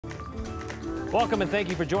Welcome and thank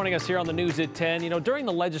you for joining us here on the News at 10. During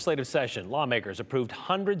the legislative session, lawmakers approved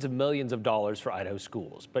hundreds of millions of dollars for Idaho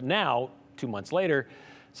schools. But now, 2 months later,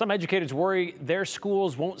 some educators worry their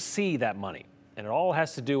schools won't see that money. And it all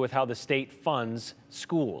has to do with how the state funds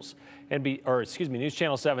schools. News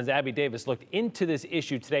Channel 7's Abby Davis looked into this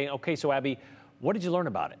issue today. Okay, so Abby, what did you learn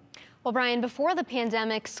about it? Well, Brian, before the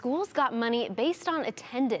pandemic, schools got money based on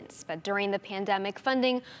attendance, but during the pandemic,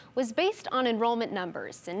 funding was based on enrollment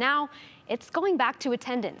numbers. And now it's going back to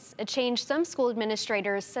attendance, a change some school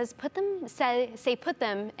administrators say put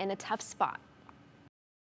them in a tough spot.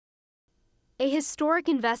 A historic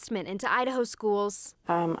investment into Idaho schools.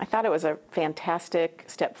 I thought it was a fantastic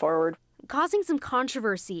step forward, Causing some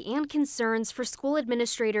controversy and concerns for school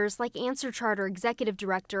administrators like Answer Charter Executive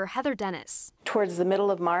Director Heather Dennis. Towards the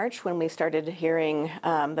middle of March, when we started hearing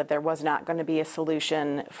that there was not going to be a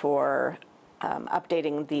solution for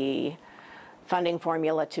updating the funding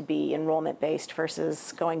formula to be enrollment-based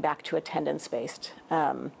versus going back to attendance-based,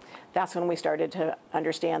 that's when we started to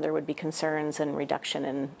understand there would be concerns and reduction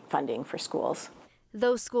in funding for schools.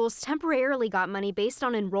 Those schools temporarily got money based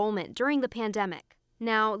on enrollment during the pandemic.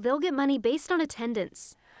 Now they'll get money based on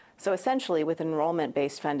attendance. So essentially, with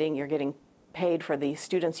enrollment-based funding, you're getting paid for the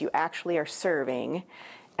students you actually are serving.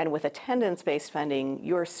 And with attendance-based funding,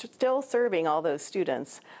 you're still serving all those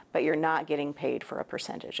students, but you're not getting paid for a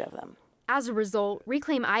percentage of them. As a result,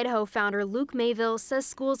 Reclaim Idaho founder Luke Mayville says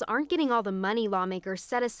schools aren't getting all the money lawmakers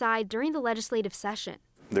set aside during the legislative session.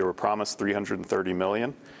 They were promised $330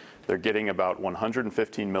 million. They're getting about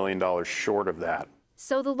 $115 million short of that.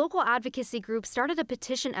 So the local advocacy group started a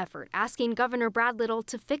petition effort asking Governor Brad Little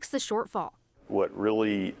to fix the shortfall. What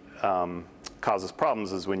really causes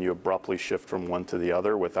problems is when you abruptly shift from one to the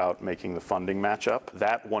other without making the funding match up.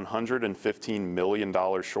 That $115 million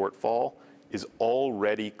shortfall is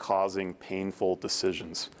already causing painful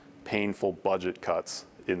decisions, painful budget cuts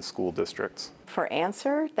in school districts. For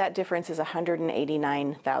Answer, that difference is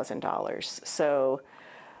 $189,000. So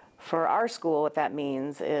for our school, what that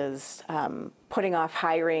means is putting off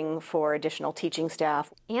hiring for additional teaching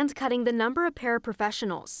staff. And cutting the number of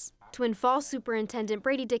paraprofessionals. Twin Falls Superintendent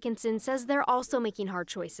Brady Dickinson says they're also making hard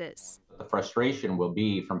choices. The frustration will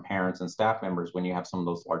be from parents and staff members when you have some of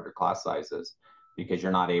those larger class sizes, because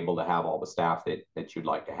you're not able to have all the staff that you'd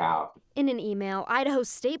like to have. In an email, Idaho's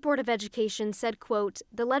State Board of Education said, quote,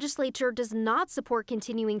 "The legislature does not support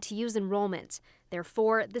continuing to use enrollment.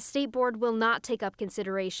 Therefore, the state board will not take up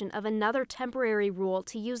consideration of another temporary rule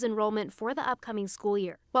to use enrollment for the upcoming school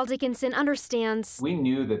year." While Dickinson understands We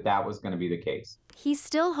knew that was going to be the case. he's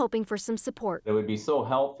still hoping for some support. It would be so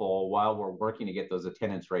helpful while we're working to get those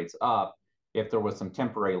attendance rates up if there was some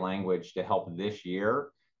temporary language to help this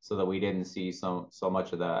year, so that we didn't see so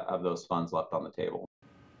much of those funds left on the table.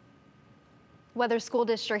 Whether school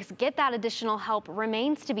districts get that additional help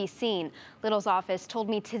remains to be seen. Little's office told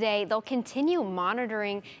me today they'll continue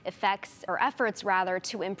monitoring efforts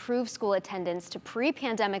to improve school attendance to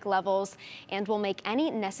pre-pandemic levels and will make any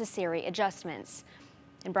necessary adjustments.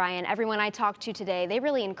 And Brian, everyone I talked to today, they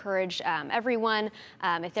really encourage everyone,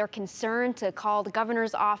 if they're concerned, to call the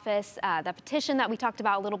governor's office. The petition that we talked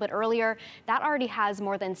about a little bit earlier, that already has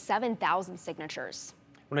more than 7,000 signatures.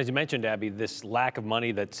 Well, as you mentioned, Abby, this lack of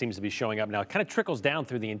money that seems to be showing up now, it kind of trickles down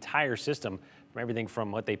through the entire system, from everything from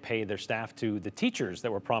what they pay their staff to the teachers that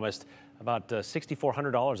were promised about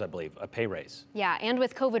 $6,400, I believe, a pay raise. Yeah, and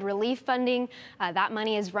with COVID relief funding, that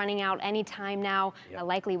money is running out any time now, Yep.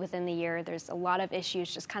 likely within the year. There's a lot of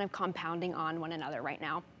issues just kind of compounding on one another right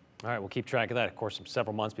now. All right, we'll keep track of that, of course,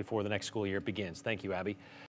 several months before the next school year begins. Thank you, Abby.